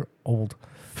damn, you're old.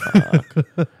 Fuck.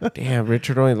 Damn,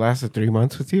 Richard only lasted 3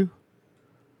 months with you?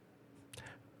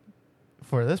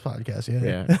 For this podcast,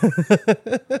 yeah.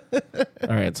 Yeah.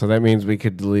 All right, so that means we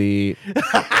could delete...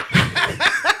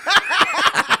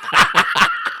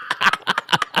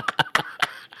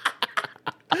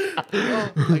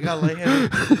 Oh, I got lightheaded.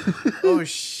 Oh,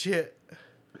 shit.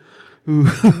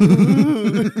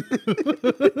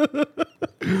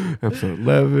 Episode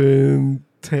 11,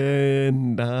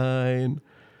 10, 9.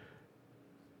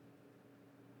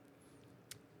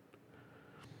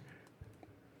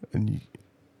 And you...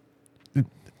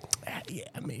 Yeah,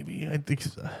 maybe. I think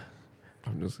so.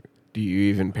 Do you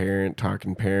even parent?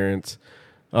 Talking parents?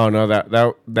 Oh no,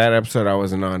 that episode I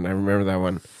wasn't on. I remember that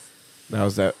one. That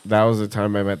was the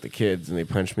time I met the kids and they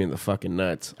punched me in the fucking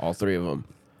nuts. All 3 of them.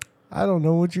 I don't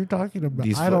know what you're talking about.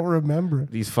 I don't remember.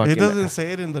 These fucking... It doesn't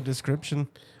say it in the description.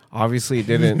 Obviously it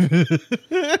didn't.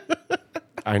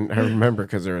 I remember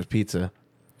because there was pizza.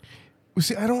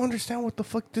 See, I don't understand what the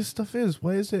fuck this stuff is.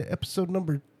 Why is it episode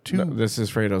number 2? No, this is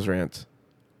Fredo's Rants.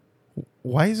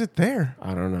 Why is it there?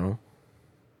 I don't know.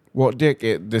 Well, Dick,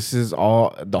 this is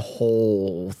all the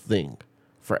whole thing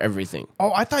for everything.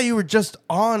 Oh, I thought you were just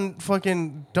on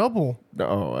fucking double.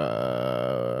 No,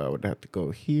 I would have to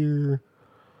go here.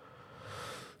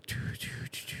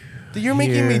 You're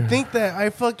making me Here. think that I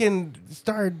fucking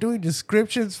started doing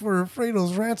descriptions for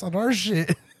Fredo's rants on our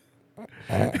shit.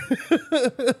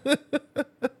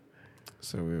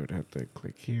 So we would have to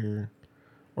click here.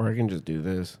 Or I can just do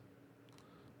this.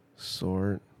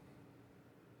 Sort.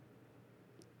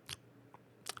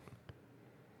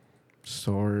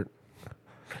 Sort.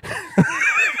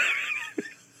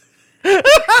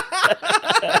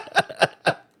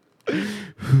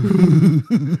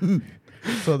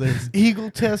 So there's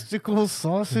Eagle Testicles,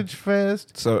 Sausage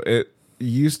Fest. So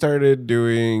you started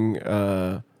doing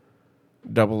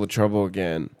Double the Trouble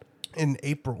again In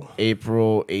April.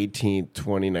 April 18th,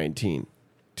 2019.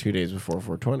 2 days before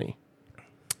 420.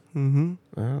 Mm-hmm.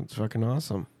 That's fucking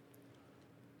awesome.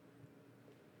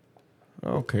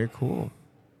 Okay, cool.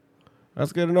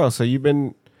 That's good to know. So you've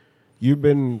been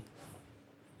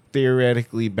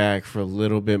theoretically back for a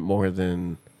little bit more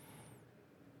than.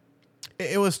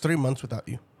 It was 3 months without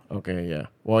you. Okay, yeah.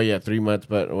 Well, yeah, 3 months.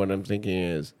 But what I'm thinking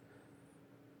is,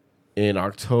 in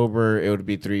October it would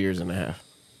be 3 years and a half.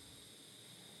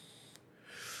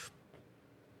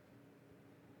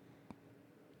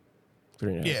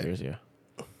 Three and a half Yeah. years, yeah.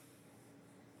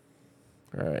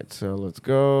 All right, so let's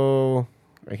go.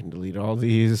 I can delete all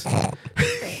these.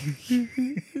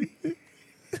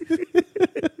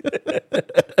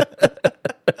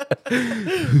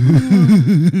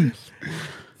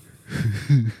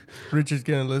 Richard's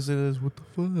gonna listen to this. What the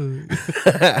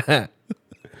fuck?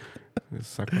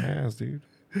 Suck my ass, dude.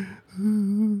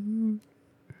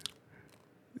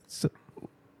 So,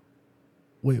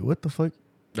 wait, what the fuck?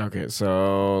 Okay,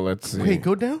 so let's see. Wait,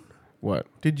 go down? What?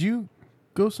 Did you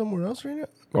go somewhere else right now?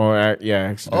 Oh, yeah, I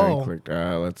accidentally Oh. clicked.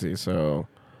 Let's see. So,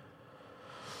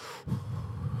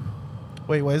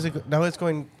 Wait, why is it now it's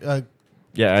going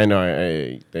yeah, I know.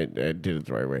 I did it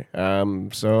the right way.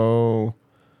 So,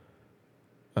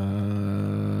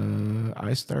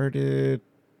 I started.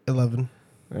 11?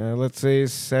 Let's say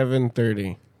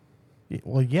 7:30.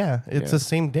 Well, yeah, it's Yeah. the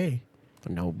same day.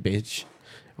 No, bitch.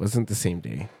 It wasn't the same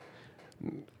day.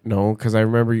 No, because I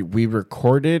remember we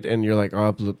recorded, and you're like,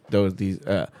 I'll upload these.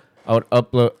 I would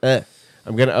upload.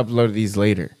 I'm gonna upload these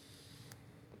later.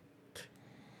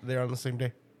 They're on the same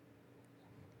day.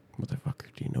 Motherfucker,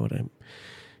 do you know what I'm?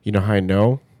 You know how I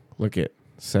know? Look at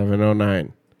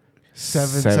 7:09.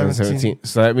 7:17.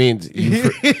 So that means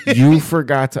you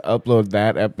forgot to upload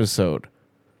that episode.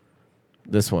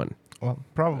 This one, Well,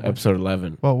 probably. episode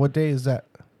 11. Well, what day is that?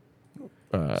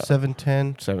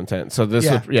 7:10. 7:10. So this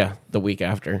Yeah. would, the week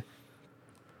after.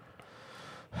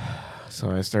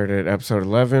 So I started episode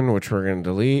 11, which we're gonna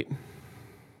delete,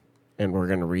 and we're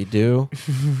gonna redo.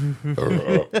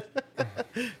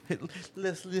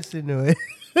 Let's listen to it.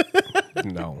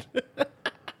 No.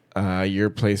 Your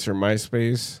Place or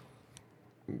MySpace.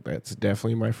 That's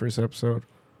definitely my first episode.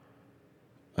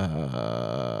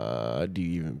 Do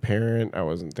You Even Parent? I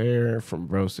wasn't there. From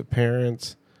Bros to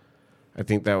Parents. I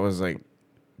think that was like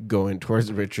going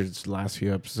towards Richard's last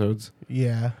few episodes.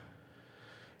 Yeah.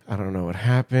 I don't know what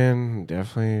happened.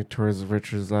 Definitely towards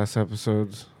Richard's last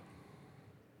episodes.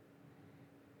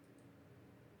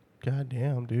 God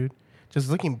damn, dude. Just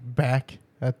looking back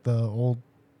at the old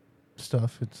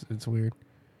stuff, it's weird.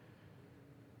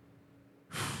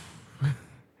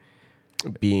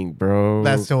 Being broke.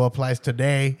 That still applies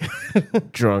today.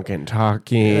 Drunk and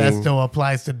talking. That still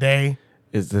applies today.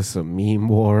 Is this a meme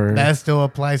war? That still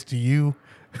applies to you.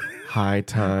 High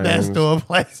times. That still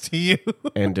applies to you.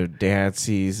 End of dad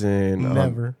season.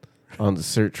 Never. On the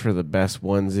search for the best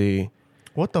onesie.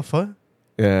 What the fuck?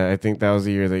 Yeah, I think that was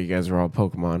the year that you guys were all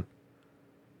Pokemon.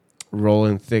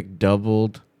 Rolling Thick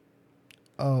doubled.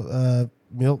 Oh,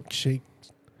 milkshake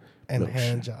and Milkshake.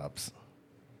 hand jobs.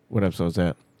 What episode was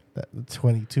that? That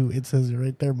 22. It says it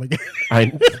right there, my guy.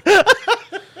 I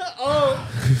Oh,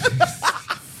 I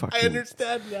fucking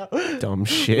understand now. dumb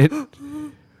shit.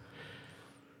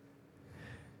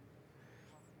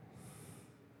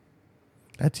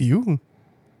 That's you.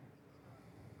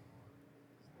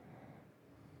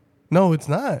 No, it's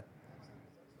not.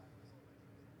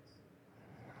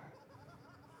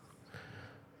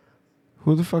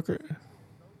 Who the fuck are...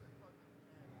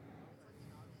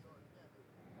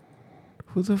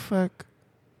 Who the fuck?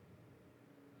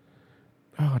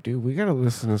 Oh, dude, we gotta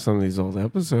listen to some of these old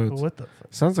episodes. What the fuck?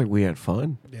 Sounds like we had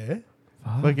fun. Yeah.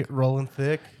 Fuck. Like it rolling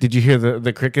thick. Did you hear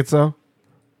the crickets though?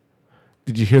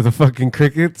 Did you hear the fucking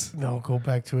crickets? No, go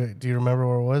back to it. Do you remember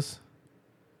where it was?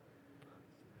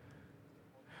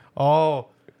 Oh.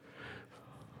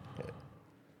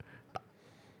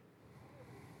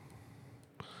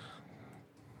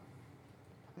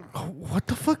 Oh, what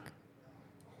the fuck?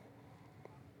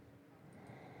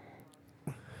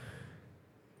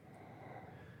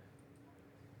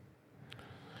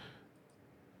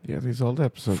 Yeah, these old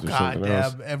episodes are God something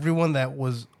else. damn, everyone that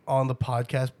was on the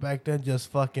podcast back then just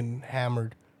fucking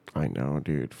hammered. I know,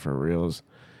 dude, for reals.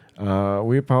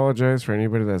 We apologize for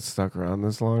anybody that's stuck around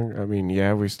this long. I mean,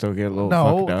 yeah, we still get a little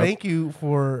No, fucked up. thank you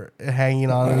for hanging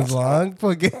on as long.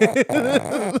 Fucking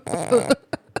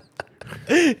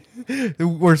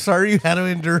we're sorry you had to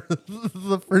endure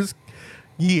the first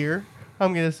year.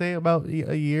 I'm gonna say about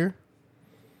a year,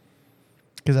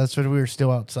 because that's when we were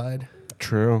still outside.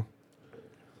 True.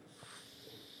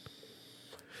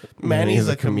 Manny's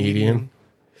a comedian.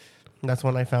 That's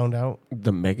when I found out.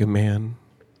 The Mega Man.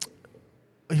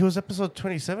 He was episode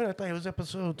 27. I thought he was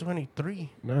episode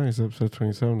 23. No, he's episode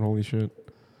 27. Holy shit.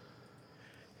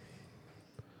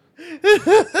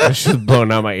 That shit's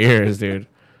blowing out my ears, dude.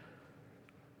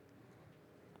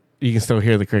 You can still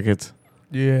hear the crickets.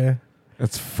 Yeah.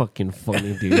 That's fucking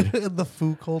funny, dude. The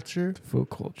food culture. Food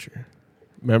culture.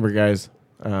 Remember, guys,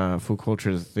 food culture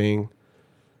is a thing.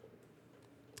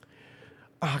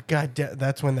 Oh, God,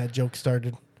 that's when that joke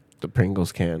started. The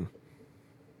Pringles can.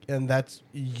 And that's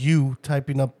you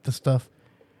typing up the stuff,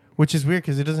 which is weird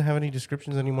because it doesn't have any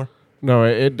descriptions anymore. No,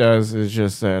 it does. It's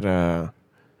just that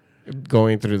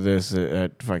going through this, I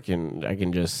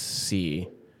can just see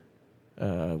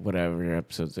whatever your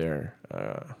episodes there.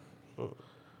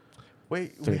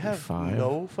 Wait, we have 35.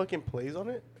 no fucking plays on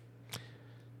it?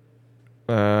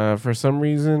 For some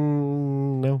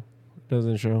reason, no, it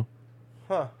doesn't show.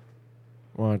 Huh.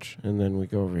 Watch, and then we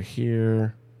go over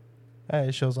here.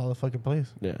 It shows all the fucking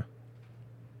plays. Yeah,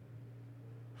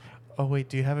 Oh, wait,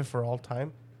 do you have it for all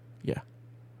time? yeah.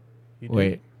 You do?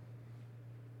 Wait,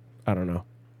 I don't know.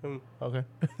 Okay.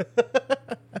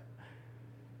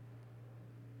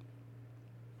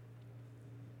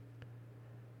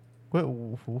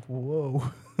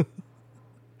 Whoa.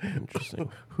 Interesting.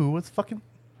 Who was fucking?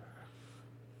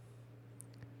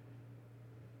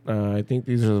 I think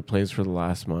these are the plays for the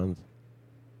last month.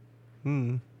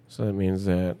 So that means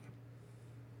that.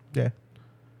 Yeah.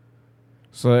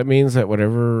 So that means that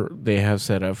whatever they have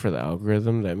set up for the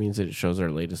algorithm, that means that it shows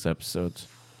our latest episodes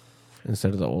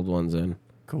instead of the old ones in.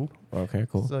 Cool. Okay,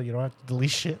 cool. So you don't have to delete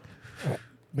shit.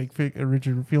 Make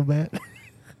Richard feel bad.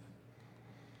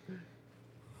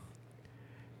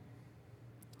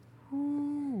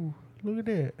 Ooh, look at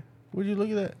that. Would you look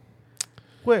at that?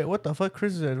 Wait, what the fuck?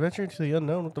 Chris's Adventure into the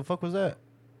Unknown? What the fuck was that?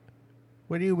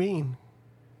 What do you mean?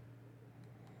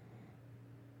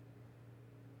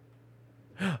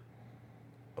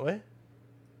 What?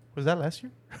 Was that last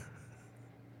year?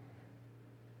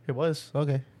 It was.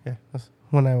 Okay. Yeah. That's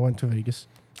when I went to Vegas.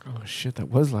 Oh shit, that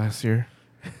was last year.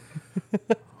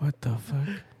 What the fuck?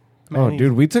 Man, Oh,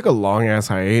 dude, we took a long ass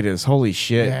hiatus. Holy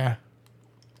shit. Yeah.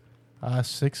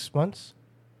 6 months?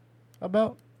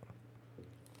 About.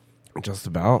 Just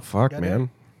about. Fuck, Got it.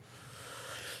 man.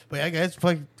 But yeah, guys,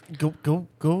 fuck, go.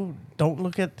 Don't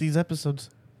look at these episodes.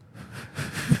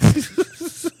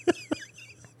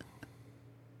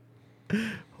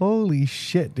 Holy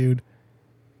shit, dude.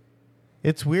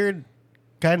 It's weird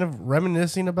kind of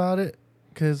reminiscing about it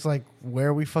because, like,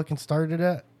 where we fucking started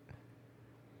at.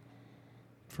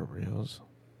 For reals.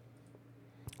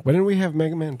 When did we have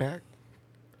Mega Man back?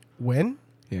 When?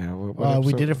 Yeah, what We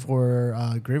episode? did it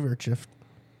for Graveyard Shift.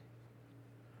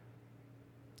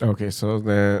 Okay, so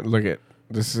then look at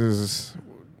this is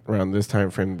around this time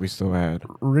frame we still had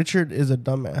Richard is a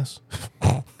dumbass.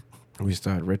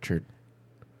 Richard.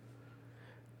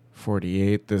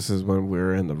 48. This is when we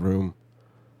were in the room.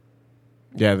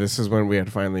 Yeah, this is when we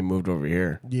had finally moved over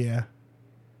here. Yeah.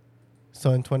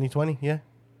 So in 2020, yeah.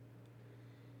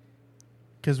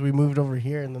 Because we moved over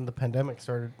here and then the pandemic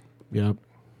started. Yep.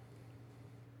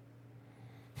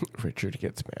 Richard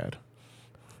gets mad.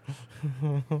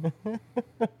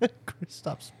 Chris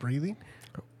stops breathing.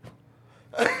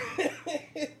 I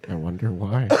wonder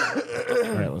why.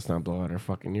 All right, let's not blow out our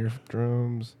fucking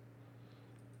eardrums.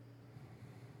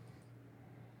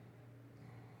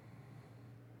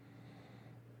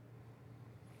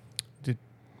 Did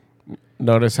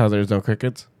Notice how there's no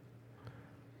crickets?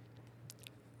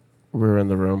 We're in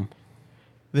the room.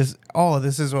 this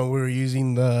is when we were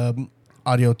using the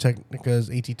Audio Technica's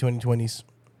AT2020s.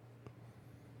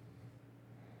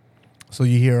 So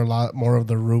you hear a lot more of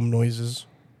the room noises.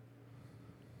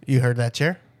 You heard that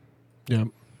chair? Yep.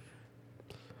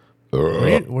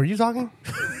 Were you talking?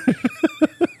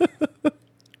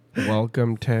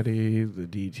 Welcome, Teddy. The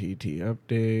DTT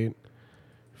update.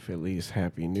 Feliz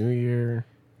Happy New Year.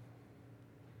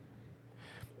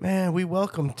 Man, we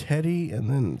welcome Teddy and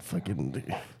then fucking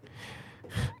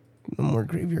no more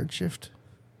Graveyard Shift.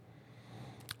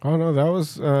 Oh no, that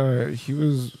was he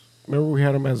was. Remember we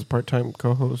had him as a part-time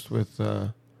co-host with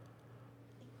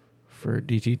for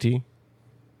DTT.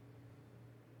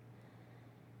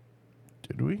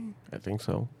 Did we? I think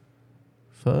so.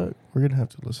 Fuck. We're gonna have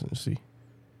to listen to see.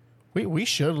 We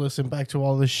should listen back to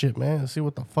all this shit, man, and see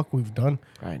what the fuck we've done.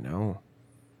 I know.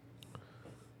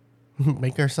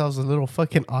 Make ourselves a little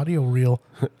fucking audio reel.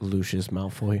 Lucius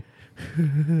Malfoy.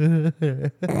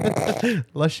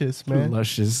 Luscious, man.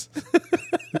 Luscious.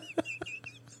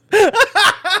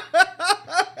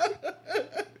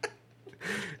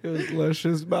 It was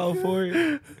Luscious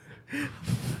Malfoy.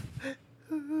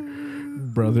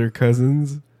 Brother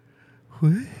cousins.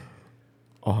 What?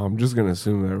 Oh, I'm just gonna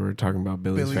assume that we're talking about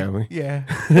Billy's family. Yeah.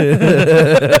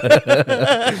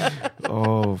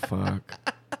 Oh fuck.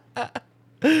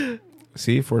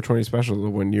 See, 420 special, the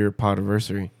 1 year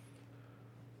podiversary.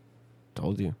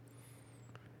 Told you.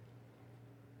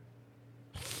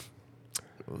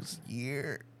 Those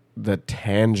year. The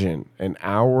Tangent, an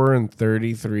hour and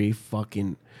 33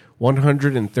 fucking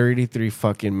 133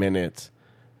 fucking minutes.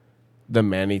 The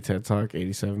Manny TED Talk,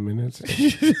 87 minutes.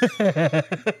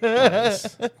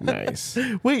 Nice. Nice.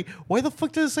 Wait, why the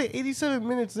fuck does it say 87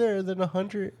 minutes there and then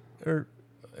 100 or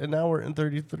an hour and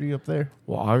 33 up there?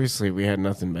 Well, obviously we had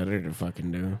nothing better to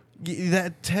fucking do.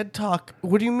 That TED Talk,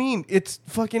 what do you mean? It's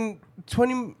fucking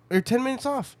 20 or 10 minutes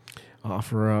off.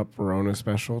 Offer up Rona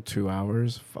special, 2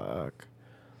 hours. Fuck.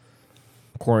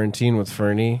 Quarantine with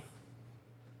Fernie.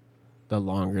 The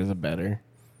longer the better.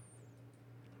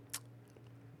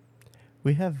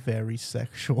 We have very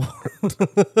sexual.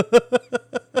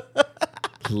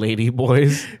 Lady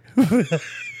Boys.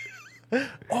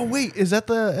 Oh, wait. Is that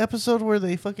the episode where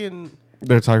they fucking...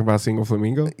 They're talking about Single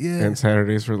Flamingo? Yeah. And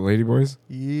Saturdays for the Lady Boys?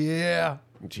 Yeah.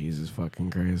 Jesus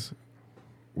fucking Christ.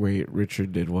 Wait,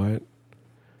 Richard did what?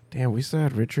 Damn, we still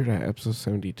had Richard at episode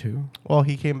 72? Well,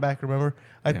 he came back, remember?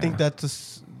 I think Yeah.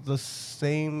 that's the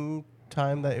same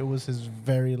time that it was his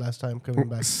very last time coming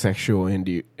back. Sexual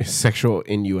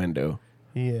innuendo.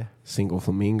 Yeah. Single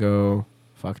Flamingo.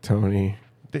 Fuck Tony.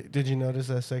 Did you notice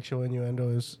that sexual innuendo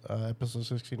is episode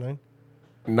 69?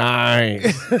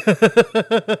 Nice.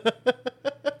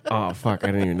 Oh, fuck. I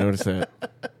didn't even notice that.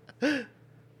 Who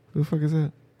the fuck is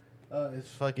that? It's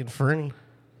fucking Fernie.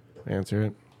 Answer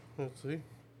it. Let's see.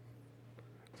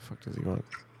 The fuck does he want?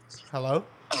 Hello?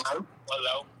 Hello?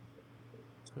 Hello?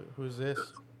 Who's this?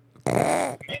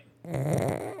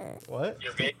 What?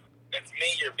 It's me,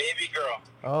 your baby girl.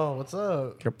 Oh, what's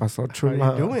up? ¿Qué pasó, How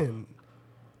chula? you doing?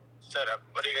 Shut up.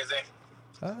 What are you guys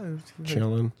doing?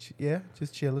 Chilling. Yeah,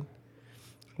 just chilling.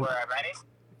 Where at Manny's?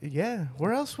 Yeah,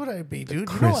 where else would I be, dude?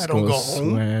 You know I don't Crisco go home.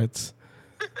 sweats.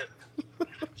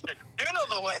 You know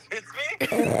the one. It's me.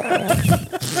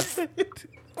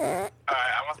 Alright,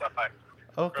 I'm gonna stop by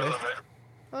for a Okay. little bit.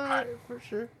 All right, for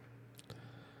sure.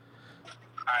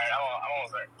 Alright, I'm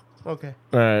almost there. Okay.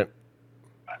 All right.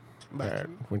 Bye. All right.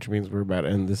 Which means we're about to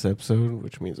end this episode,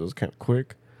 which means it was kind of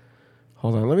quick.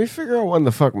 Hold on. Let me figure out when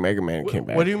the fuck Mega Man came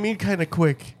back. What do you mean, kind of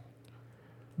quick?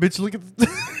 Bitch, look at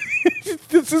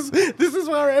this is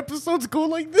why our episodes go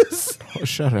like this. Oh,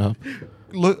 shut up.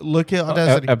 Look at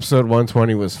Audacity. Episode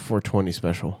 120 was 420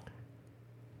 special.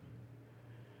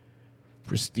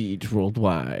 Prestige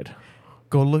worldwide.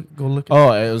 Go look.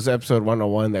 Oh, it was episode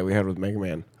 101 that we had with Mega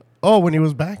Man. Oh, when he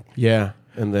was back. Yeah.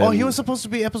 And then Oh, he was supposed to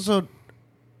be episode.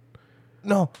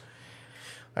 No,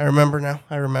 I remember now.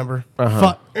 I remember.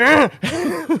 Uh-huh. Fuck.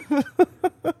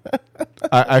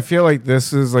 I feel like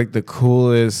this is like the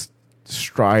coolest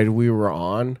stride we were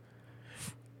on.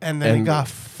 And then it And- got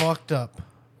fucked up.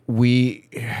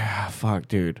 Fuck,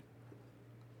 dude.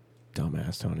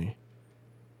 Dumbass Tony.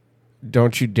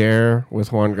 Don't you dare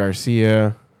with Juan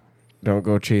Garcia. Don't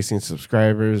go chasing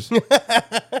subscribers.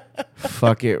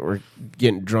 Fuck it. We're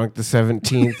getting drunk the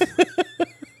 17th.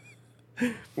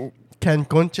 Ken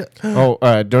Concha.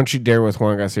 Don't you dare with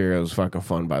Juan Garcia. It was fucking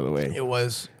fun, by the way. It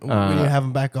was. We need to have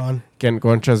him back on. Can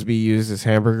Gonchas be used as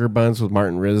hamburger buns with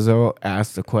Martin Rizzo?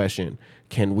 Asked the question.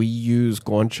 Can we use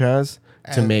Gonchas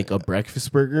to make a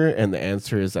breakfast burger? And the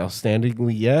answer is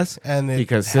outstandingly yes. And it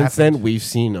because since then, happened. we've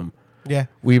seen them. Yeah.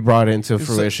 We brought into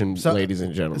fruition, so- ladies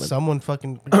and gentlemen. Someone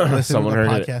fucking listened Someone to the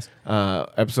heard podcast. it.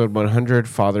 Episode 100,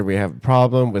 Father, we have a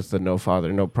problem with the No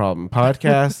Father, No Problem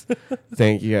podcast.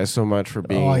 Thank you guys so much for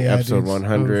being Oh, yeah, episode dude.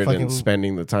 100 Fucking- and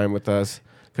spending the time with us.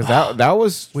 Because that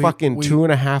was fucking we-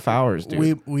 2.5 hours,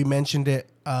 dude. We mentioned it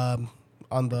on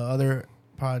the other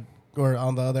pod or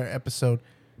on the other episode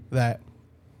that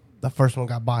the first one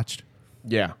got botched.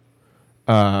 Yeah.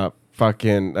 They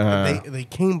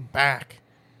came back.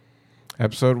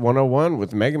 Episode 101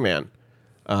 with Mega Man.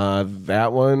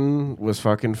 That one was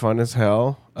fucking fun as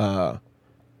hell.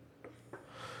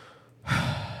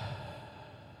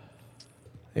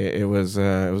 it was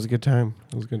a good time.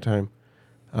 It was a good time.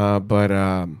 But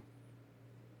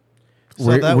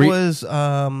So that was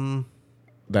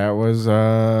that was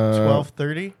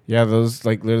 12:30. Yeah, those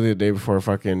like literally the day before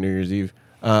fucking New Year's Eve.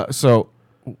 So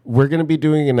we're gonna be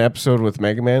doing an episode with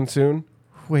Mega Man soon.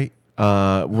 Wait.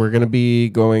 We're gonna be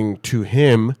going to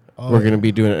him. We're gonna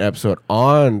be doing an episode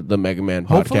on the Mega Man podcast.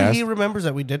 Hopefully he remembers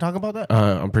that we did talk about that.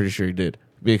 I'm pretty sure he did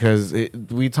because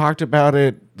we talked about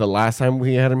it the last time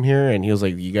we had him here, and he was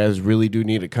like, "You guys really do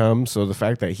need to come." So the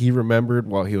fact that he remembered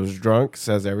while he was drunk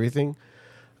says everything.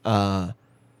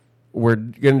 We're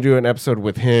gonna do an episode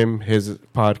with him, his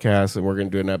podcast, and we're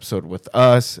gonna do an episode with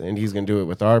us, and he's gonna do it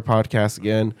with our podcast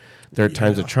again. Third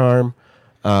time's a charm.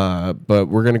 But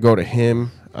we're gonna go to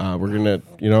him. We're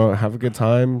gonna, have a good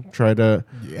time. Try to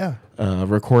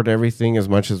record everything as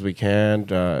much as we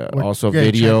can. Also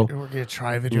video. We're gonna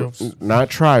try video. Not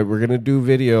try. We're gonna do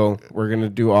video. We're gonna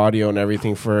do audio and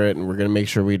everything for it, and we're gonna make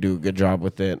sure we do a good job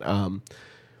with it.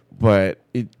 But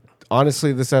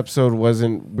honestly, this episode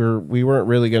we weren't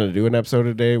really gonna do an episode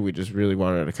today. We just really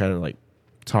wanted to kind of like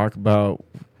talk about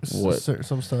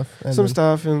some stuff, and just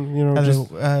kind of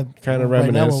reminisce.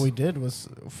 Right now, what we did was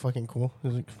fucking cool. It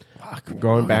was like, fuck,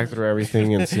 going back through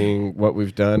everything and seeing what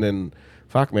we've done, and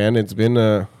fuck, man, it's been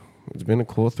a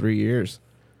cool 3 years.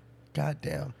 God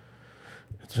damn,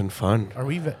 it's been fun. Are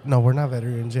we? No, we're not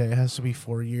veterans yet. It has to be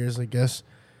 4 years, I guess,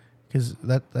 because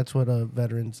that's what a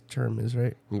veteran's term is,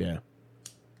 right? Yeah.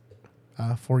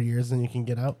 4 years, then you can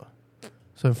get out.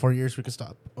 So in 4 years, we can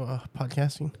stop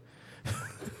podcasting.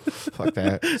 Fuck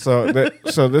that.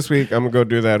 So this week I'm gonna go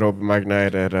do that open mic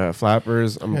night at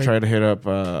Flappers. I'm gonna try to hit up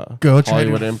go try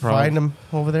Hollywood to Improv. Find them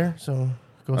over there. So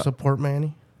go support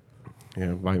Manny.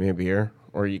 Yeah, buy me a beer,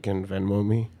 or you can Venmo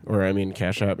me,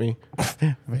 Cash App me.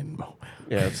 Venmo.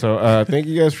 Yeah. So thank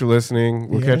you guys for listening.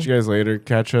 We'll catch you guys later.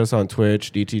 Catch us on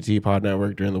Twitch, DTT Pod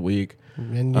Network during the week.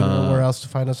 And you know where else to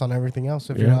find us on everything else.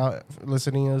 If you're not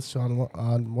listening to us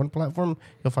on one platform,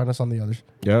 you'll find us on the others.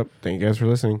 Yep. Thank you guys for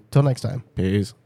listening. Till next time. Peace.